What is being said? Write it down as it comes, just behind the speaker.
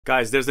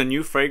Guys, there's a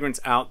new fragrance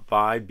out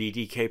by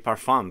BDK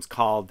Parfums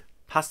called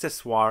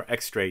SOIR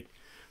EXTRAIT.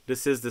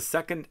 This is the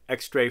second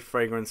extrait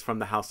fragrance from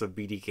the house of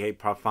BDK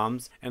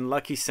Parfums, and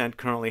Lucky Scent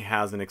currently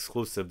has an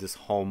exclusive this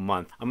whole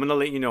month. I'm going to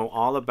let you know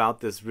all about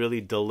this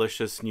really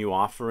delicious new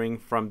offering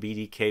from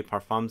BDK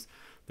Parfums.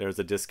 There's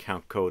a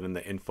discount code in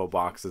the info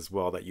box as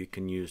well that you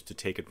can use to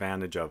take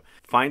advantage of.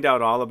 Find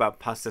out all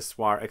about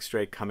SOIR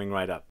EXTRAIT coming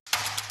right up.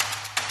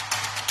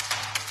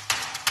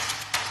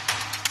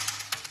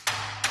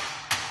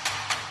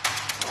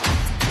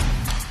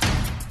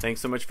 Thanks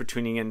so much for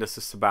tuning in. This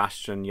is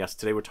Sebastian. Yes,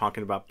 today we're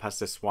talking about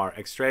SOIR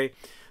EXTRAIT.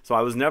 So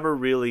I was never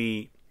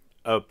really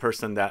a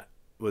person that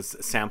was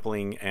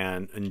sampling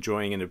and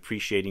enjoying and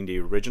appreciating the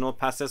original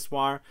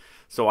SOIR.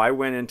 So I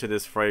went into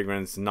this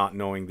fragrance not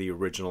knowing the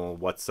original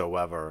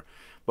whatsoever.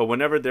 But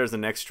whenever there's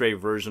an extrait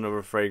version of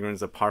a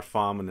fragrance, a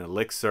parfum, an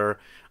elixir,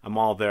 I'm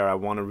all there. I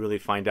want to really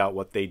find out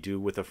what they do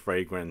with a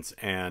fragrance.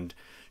 And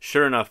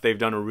sure enough, they've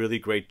done a really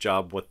great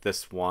job with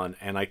this one.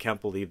 And I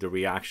can't believe the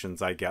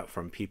reactions I get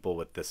from people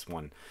with this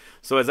one.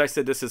 So as I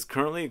said, this is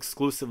currently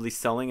exclusively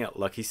selling at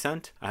Lucky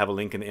Scent. I have a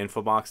link in the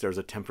info box. There's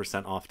a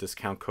 10% off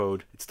discount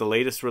code. It's the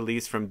latest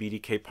release from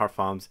BDK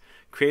Parfums,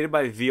 created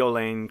by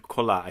Violaine,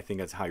 Collas. I think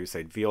that's how you say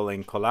it,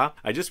 Violaine Collas.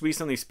 I just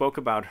recently spoke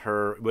about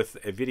her with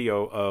a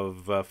video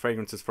of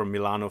fragrances from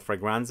Milano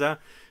Fragranza.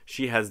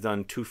 She has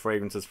done 2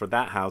 fragrances for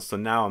that house, so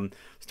now I'm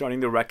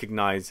starting to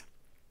recognize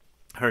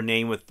her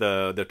name with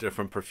the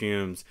different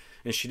perfumes,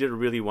 and she did a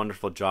really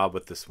wonderful job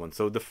with this one.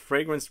 So the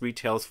fragrance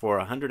retails for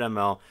 100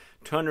 ml,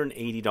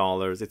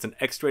 $280. It's an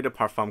extrait de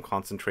parfum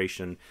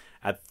concentration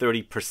at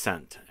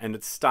 30%, and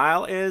its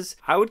style is,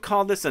 I would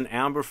call this an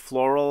amber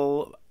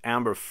floral,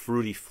 amber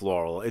fruity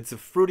floral. It's a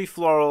fruity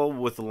floral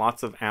with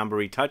lots of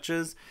ambery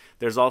touches.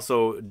 There's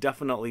also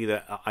definitely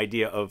the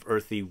idea of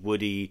earthy,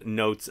 woody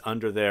notes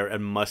under there,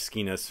 and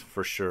muskiness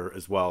for sure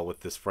as well with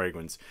this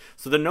fragrance.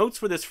 So the notes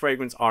for this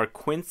fragrance are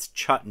Quince,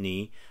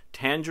 Chutney,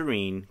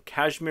 Tangerine,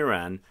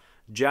 Cashmeran,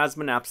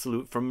 Jasmine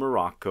Absolute from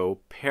Morocco,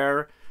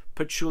 Pear,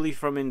 Patchouli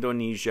from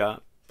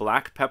Indonesia,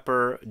 black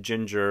pepper,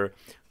 ginger,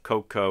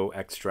 cocoa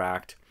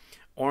extract,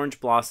 orange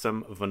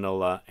blossom,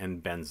 vanilla,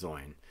 and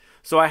benzoin.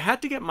 So I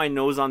had to get my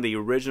nose on the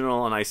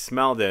original, and I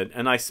smelled it,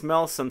 and I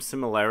smell some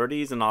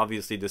similarities, and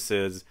obviously this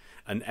is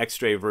an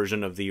extrait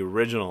version of the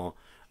original,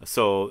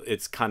 so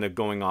it's kind of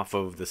going off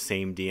of the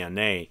same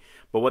DNA.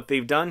 But what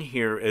they've done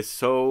here is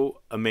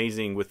so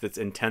amazing with its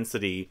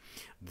intensity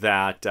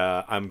that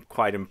I'm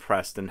quite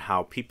impressed in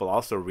how people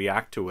also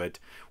react to it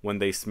when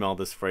they smell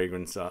this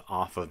fragrance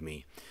off of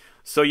me.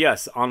 So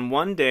yes, on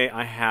one day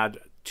I had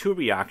 2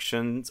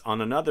 reactions. On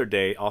another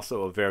day,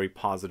 also a very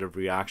positive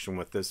reaction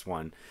with this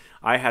one.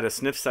 I had a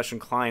sniff session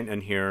client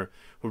in here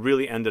who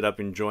really ended up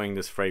enjoying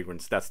this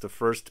fragrance. That's the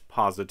first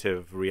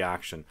positive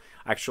reaction.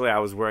 Actually, I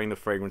was wearing the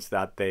fragrance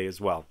that day as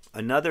well.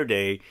 Another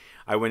day,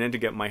 I went in to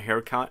get my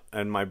haircut,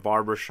 and my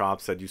barber shop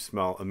said, "You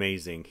smell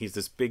amazing." He's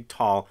this big,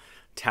 tall,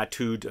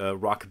 tattooed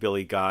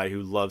rockabilly guy who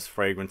loves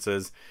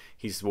fragrances.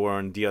 He's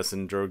worn Dias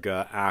and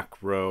Durga,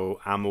 Acro,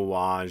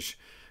 Amouage,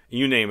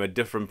 you name it,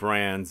 different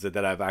brands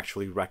that I've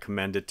actually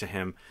recommended to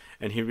him,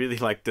 and he really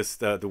liked this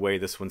the way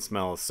this one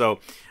smells. So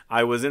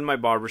I was in my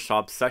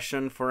barbershop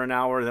session for an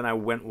hour, then I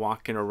went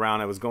walking around.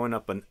 I was going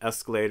up an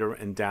escalator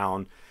and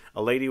down.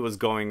 A lady was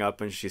going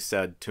up and she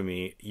said to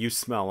me, "You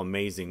smell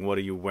amazing, what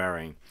are you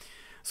wearing?"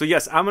 So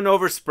yes, I'm an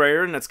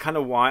oversprayer, and that's kind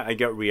of why I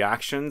get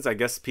reactions. I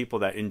guess people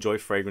that enjoy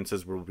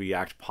fragrances will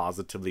react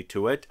positively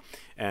to it,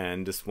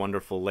 and this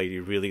wonderful lady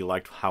really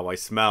liked how I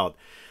smelled.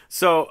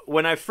 So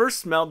when I first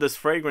smelled this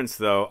fragrance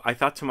though, I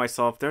thought to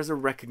myself, there's a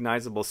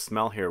recognizable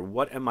smell here.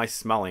 What am I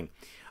smelling?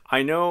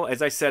 I know,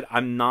 as I said,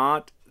 I'm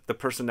not the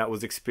person that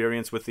was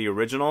experienced with the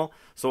original,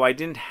 so I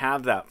didn't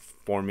have that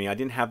for me. I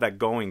didn't have that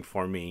going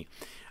for me.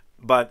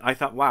 But I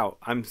thought, wow,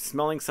 I'm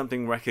smelling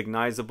something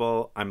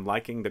recognizable. I'm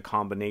liking the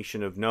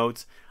combination of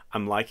notes.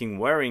 I'm liking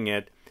wearing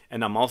it.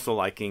 And I'm also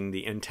liking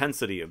the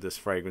intensity of this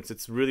fragrance.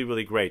 It's really,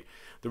 really great.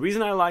 The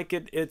reason I like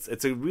it, it's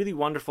a really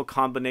wonderful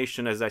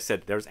combination. As I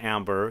said, there's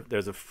amber,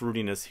 there's a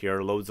fruitiness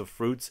here, loads of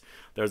fruits.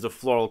 There's a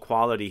floral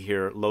quality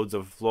here, loads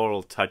of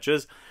floral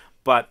touches.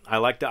 But I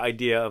like the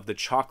idea of the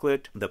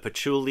chocolate, the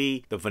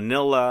patchouli, the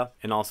vanilla,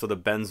 and also the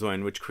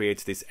benzoin, which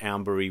creates this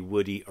ambery,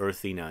 woody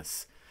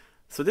earthiness.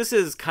 So this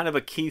is kind of a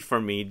key for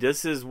me.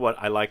 This is what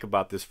I like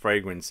about this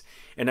fragrance.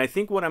 And I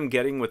think what I'm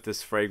getting with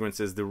this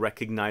fragrance is the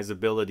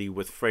recognizability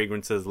with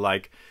fragrances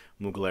like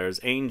Muglaire's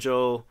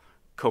Angel,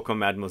 Coco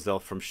Mademoiselle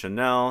from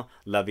Chanel,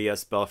 La Vie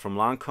est Belle from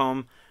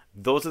Lancôme.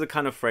 Those are the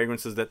kind of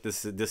fragrances that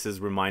this is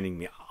reminding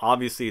me.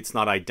 Obviously, it's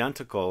not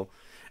identical,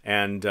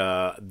 and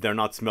they're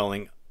not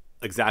smelling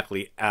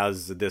exactly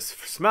as this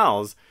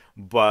smells,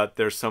 but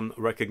there's some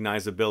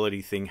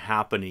recognizability thing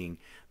happening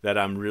that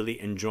I'm really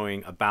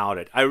enjoying about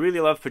it. I really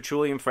love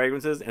patchouli in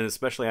fragrances, and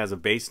especially as a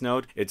base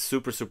note, it's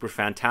super, super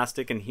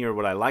fantastic. And here,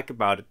 what I like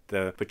about it,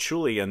 the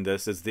patchouli in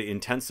this is the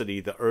intensity,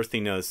 the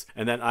earthiness,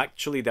 and then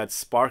actually that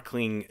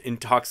sparkling,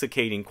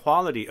 intoxicating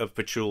quality of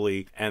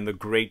patchouli and the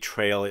great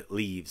trail it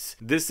leaves.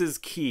 This is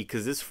key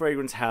because this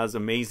fragrance has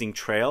amazing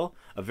trail,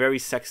 a very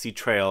sexy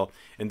trail.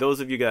 And those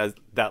of you guys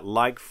that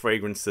like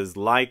fragrances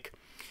like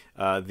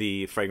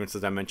the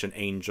fragrances I mentioned,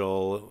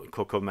 Angel,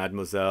 Coco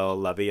Mademoiselle,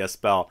 La Vie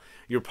est Belle,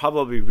 you're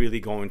probably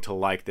really going to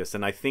like this.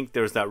 And I think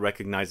there's that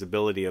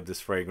recognizability of this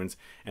fragrance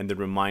and the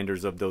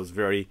reminders of those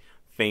very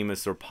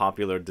famous or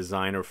popular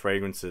designer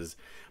fragrances.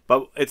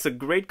 But it's a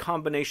great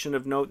combination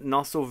of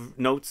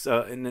notes,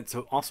 and it's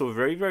also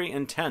very, very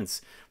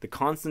intense. The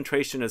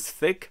concentration is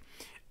thick,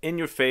 in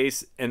your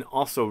face, and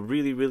also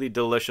really, really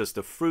delicious.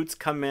 The fruits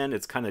come in,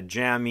 it's kind of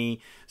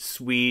jammy,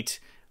 sweet.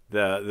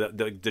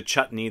 The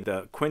chutney,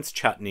 the quince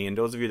chutney, and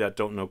those of you that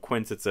don't know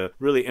quince, it's a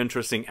really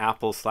interesting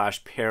apple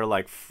 / pear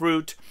like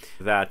fruit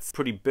that's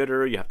pretty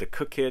bitter. You have to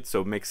cook it,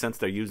 so it makes sense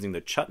they're using the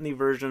chutney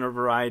version or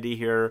variety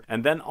here.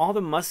 And then all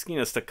the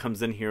muskiness that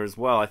comes in here as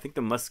well. I think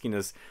the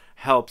muskiness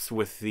helps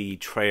with the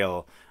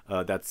trail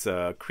that's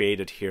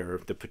created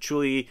here. The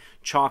patchouli,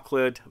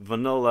 chocolate,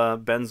 vanilla,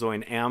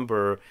 benzoin,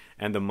 amber,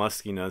 and the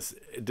muskiness.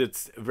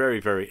 It's very,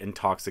 very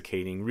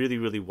intoxicating. Really,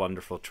 really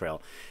wonderful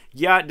trail.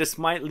 Yeah, this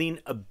might lean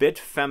a bit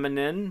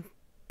feminine,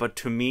 but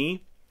to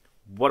me,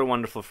 what a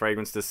wonderful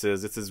fragrance this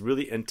is. This is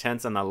really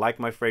intense, and I like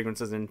my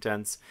fragrances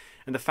intense.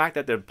 And the fact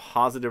that there are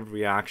positive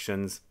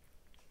reactions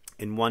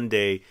in one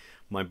day,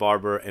 my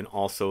barber and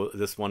also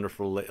this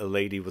wonderful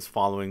lady was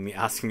following me,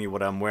 asking me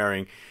what I'm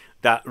wearing.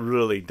 That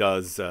really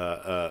does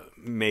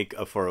make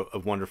for a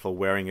wonderful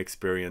wearing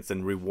experience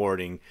and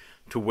rewarding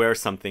to wear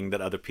something that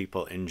other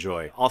people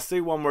enjoy. I'll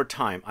say one more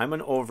time, I'm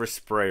an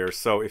oversprayer,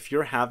 so if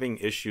you're having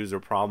issues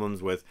or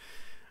problems with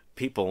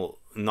people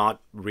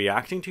not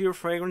reacting to your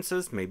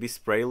fragrances, maybe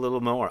spray a little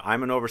more.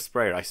 I'm an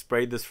oversprayer. I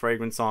sprayed this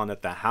fragrance on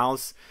at the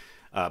house,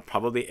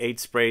 probably 8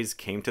 sprays,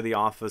 came to the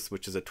office,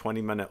 which is a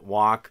 20-minute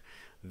walk.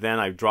 Then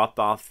I dropped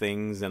off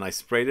things and I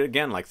sprayed it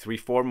again like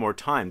 3-4 more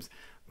times.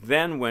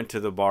 Then went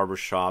to the barber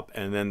shop,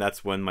 and then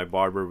that's when my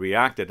barber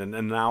reacted. And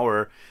an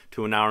hour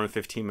to an hour and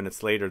 15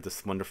 minutes later,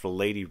 this wonderful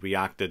lady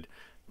reacted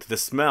to the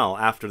smell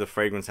after the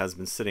fragrance has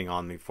been sitting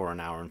on me for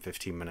an hour and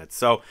 15 minutes.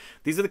 So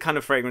these are the kind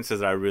of fragrances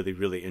that I really,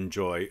 really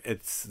enjoy.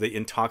 It's the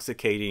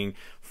intoxicating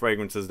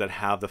fragrances that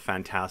have the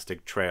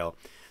fantastic trail.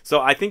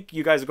 So I think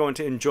you guys are going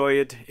to enjoy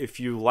it if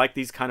you like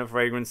these kind of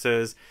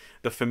fragrances.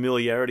 The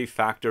familiarity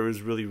factor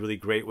is really, really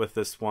great with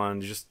this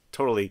one. Just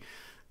totally...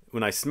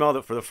 When I smelled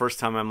it for the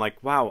first time, I'm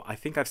like, wow, I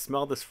think I've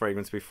smelled this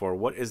fragrance before.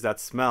 What is that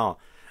smell?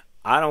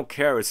 I don't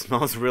care. It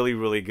smells really,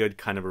 really good,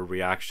 kind of a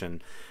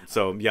reaction.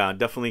 So yeah,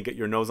 definitely get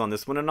your nose on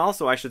this one. And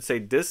also, I should say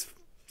this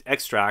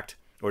extract,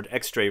 or the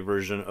extrait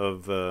version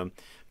of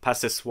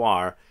Pas ce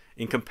Soir,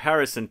 in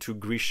comparison to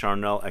Gris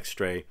Charnel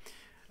extrait,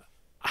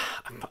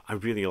 I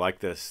really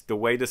like this. The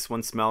way this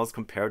one smells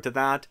compared to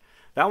that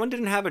one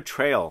didn't have a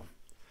trail.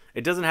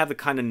 It doesn't have the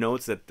kind of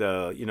notes that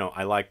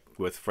I like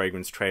with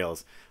fragrance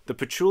trails. The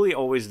patchouli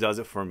always does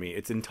it for me.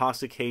 It's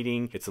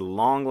intoxicating, it's a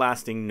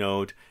long-lasting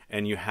note,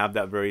 and you have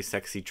that very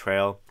sexy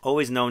trail.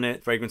 Always known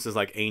it. Fragrances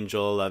like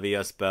Angel, La Vie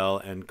est Belle,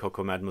 and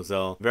Coco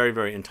Mademoiselle. Very,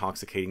 very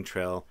intoxicating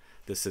trail.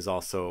 This is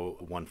also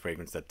one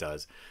fragrance that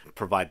does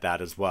provide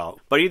that as well.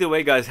 But either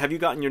way, guys, have you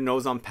gotten your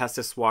nose on Pas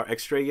ce Soir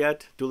Extrait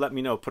yet? Do let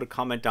me know. Put a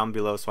comment down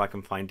below so I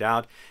can find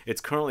out.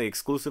 It's currently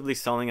exclusively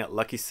selling at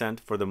Lucky Scent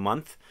for the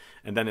month,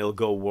 and then it'll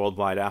go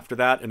worldwide after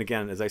that. And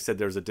again, as I said,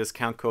 there's a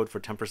discount code for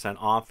 10%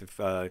 off if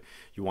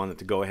you wanted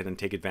to go ahead and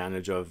take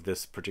advantage of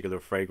this particular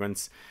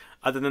fragrance.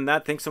 Other than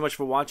that, thanks so much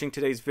for watching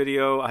today's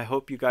video. I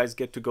hope you guys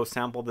get to go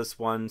sample this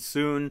one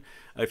soon.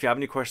 If you have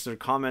any questions or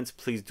comments,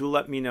 please do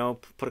let me know.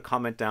 Put a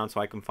comment down so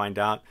I can find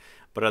out.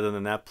 But other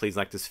than that, please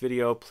like this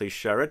video. Please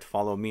share it.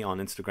 Follow me on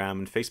Instagram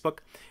and Facebook.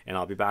 And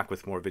I'll be back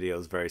with more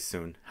videos very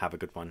soon. Have a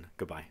good one.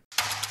 Goodbye.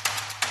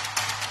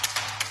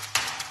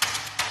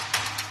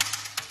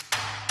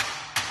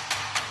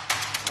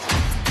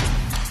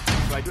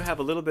 So I do have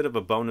a little bit of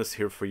a bonus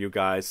here for you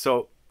guys.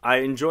 So I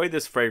enjoyed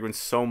this fragrance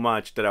so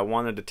much that I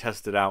wanted to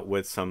test it out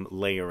with some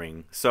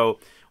layering. So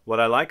what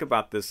I like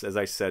about this, as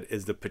I said,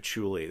 is the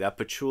patchouli. That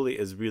patchouli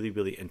is really,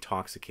 really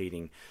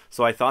intoxicating.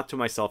 So I thought to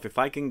myself, if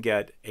I can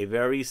get a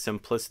very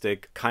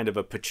simplistic kind of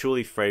a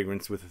patchouli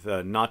fragrance with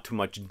not too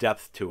much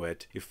depth to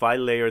it, if I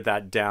layer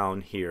that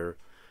down here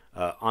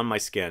on my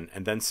skin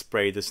and then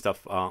spray this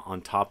stuff on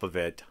top of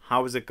it,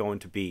 how is it going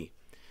to be?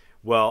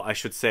 Well, I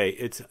should say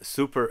it's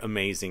super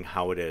amazing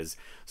how it is.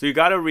 So you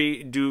got to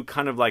redo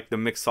kind of like the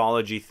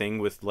mixology thing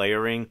with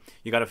layering.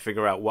 You got to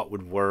figure out what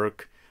would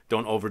work.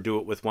 Don't overdo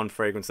it with one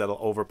fragrance that'll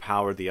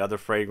overpower the other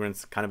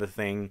fragrance, kind of a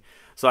thing.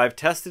 So I've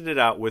tested it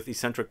out with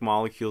Eccentric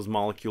Molecules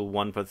Molecule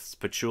 1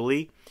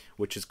 Patchouli,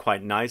 which is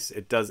quite nice.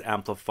 It does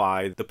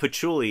amplify the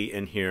patchouli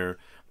in here,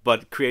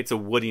 but creates a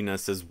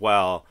woodiness as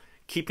well.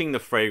 keeping the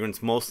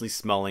fragrance mostly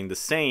smelling the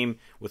same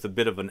with a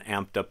bit of an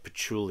amped up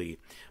patchouli.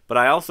 But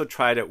I also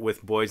tried it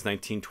with Boys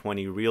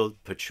 1920 Real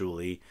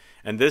Patchouli,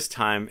 and this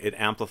time it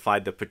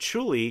amplified the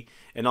patchouli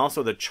and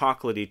also the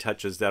chocolatey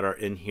touches that are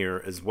in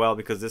here as well,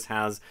 because this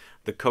has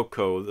the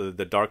cocoa,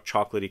 the dark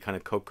chocolatey kind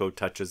of cocoa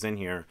touches in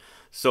here.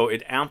 So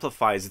it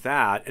amplifies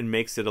that and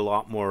makes it a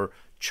lot more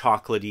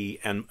chocolatey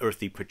and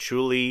earthy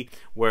patchouli,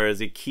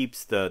 whereas it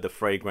keeps the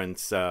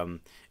fragrance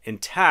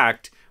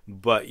intact,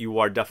 but you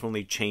are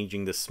definitely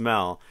changing the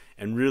smell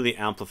and really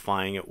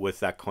amplifying it with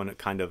that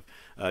kind of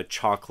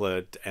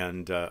chocolate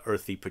and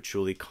earthy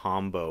patchouli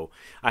combo.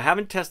 I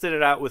haven't tested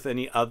it out with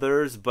any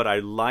others, but I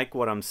like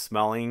what I'm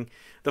smelling.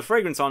 The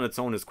fragrance on its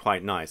own is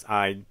quite nice.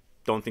 I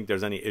don't think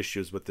there's any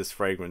issues with this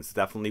fragrance.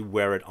 Definitely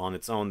wear it on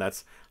its own.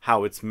 That's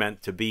how it's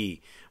meant to be.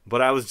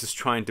 But I was just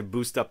trying to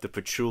boost up the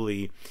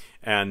patchouli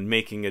and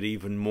making it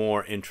even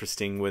more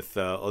interesting with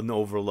an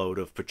overload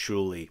of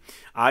patchouli.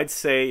 I'd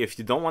say if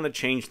you don't want to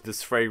change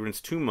this fragrance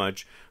too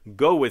much,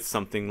 go with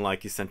something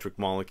like Eccentric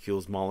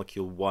Molecules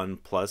Molecule 1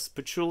 Plus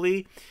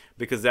Patchouli,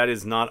 because that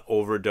is not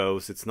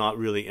overdose. It's not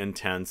really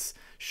intense.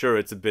 Sure,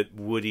 it's a bit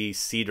woody,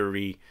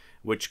 cedary,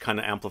 which kind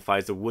of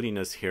amplifies the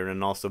woodiness here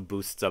and also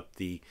boosts up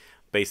the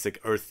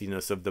basic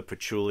earthiness of the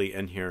patchouli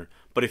in here.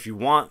 But if you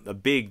want a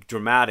big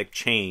dramatic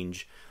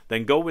change,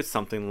 then go with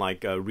something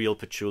like Real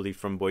Patchouli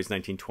from Boys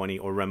 1920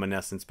 or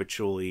Reminiscence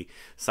Patchouli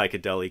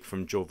Psychedelic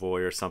from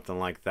Jovoy or something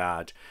like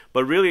that.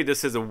 But really,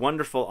 this is a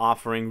wonderful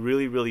offering.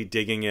 Really, really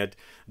digging it.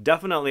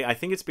 Definitely, I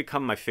think it's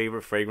become my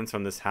favorite fragrance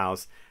from this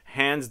house,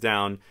 hands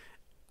down.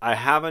 I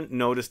haven't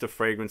noticed a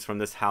fragrance from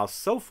this house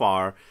so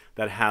far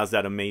that has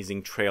that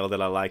amazing trail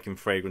that I like in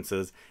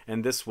fragrances,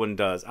 and this one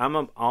does.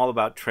 I'm all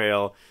about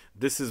trail.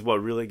 This is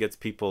what really gets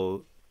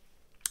people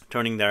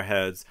turning their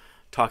heads,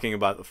 talking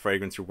about the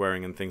fragrance you're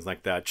wearing and things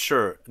like that.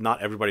 Sure,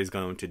 not everybody's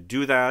going to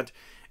do that,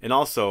 and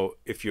also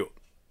if you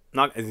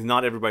not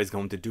everybody's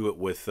going to do it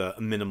with a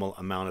minimal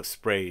amount of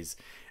sprays.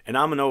 And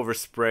I'm an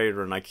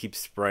oversprayer, and I keep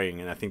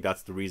spraying, and I think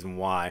that's the reason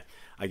why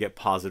I get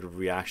positive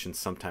reactions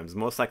sometimes.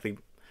 Most likely,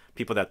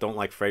 people that don't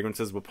like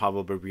fragrances will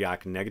probably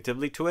react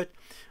negatively to it,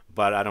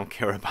 but I don't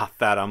care about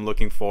that. I'm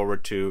looking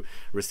forward to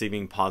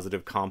receiving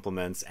positive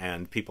compliments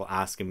and people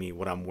asking me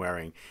what I'm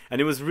wearing. And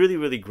it was really,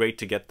 really great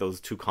to get those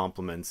 2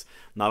 compliments,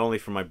 not only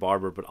from my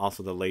barber, but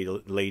also the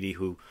lady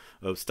who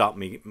stopped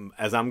me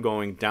as I'm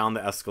going down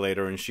the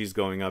escalator and she's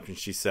going up, and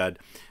she said,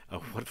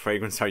 "What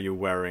fragrance are you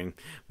wearing?"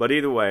 But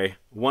either way,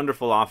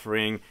 wonderful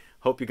offering.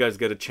 Hope you guys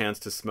get a chance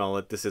to smell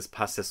it. This is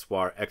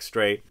SOIR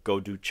Extraight.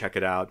 Go do check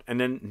it out. And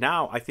then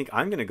now I think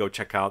I'm going to go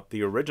check out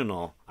the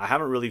original. I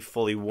haven't really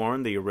fully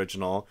worn the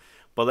original,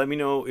 but let me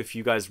know if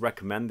you guys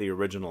recommend the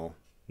original.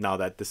 Now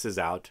that this is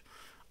out,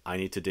 I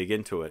need to dig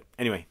into it.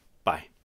 Anyway, bye.